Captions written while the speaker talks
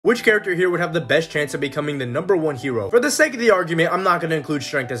Which character here would have the best chance of becoming the #1 hero? For the sake of the argument, I'm not going to include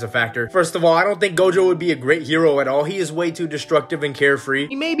strength as a factor. First of all, I don't think Gojo would be a great hero at all. He is way too destructive and carefree.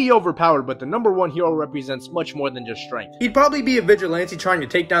 He may be overpowered, but the #1 hero represents much more than just strength. He'd probably be a vigilante trying to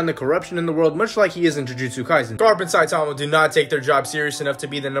take down the corruption in the world, much like he is in Jujutsu Kaisen. Garp and Saitama do not take their job serious enough to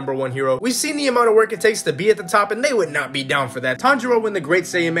be the #1 hero. We've seen the amount of work it takes to be at the top, and they would not be down for that. Tanjiro and the Great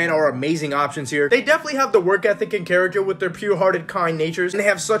Saiyan Man are amazing options here. They definitely have the work ethic and character with their pure-hearted, kind natures, and they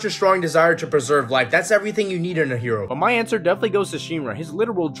have such a strong desire to preserve life. That's everything you need in a hero. But my answer definitely goes to Shinra. His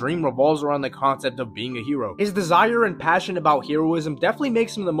literal dream revolves around the concept of being a hero. His desire and passion about heroism definitely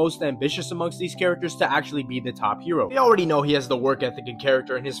makes him the most ambitious amongst these characters to actually be the top hero. We already know he has the work ethic and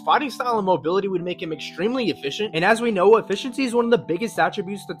character, and his fighting style and mobility would make him extremely efficient. And as we know, efficiency is one of the biggest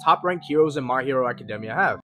attributes the top ranked heroes in My Hero Academia have.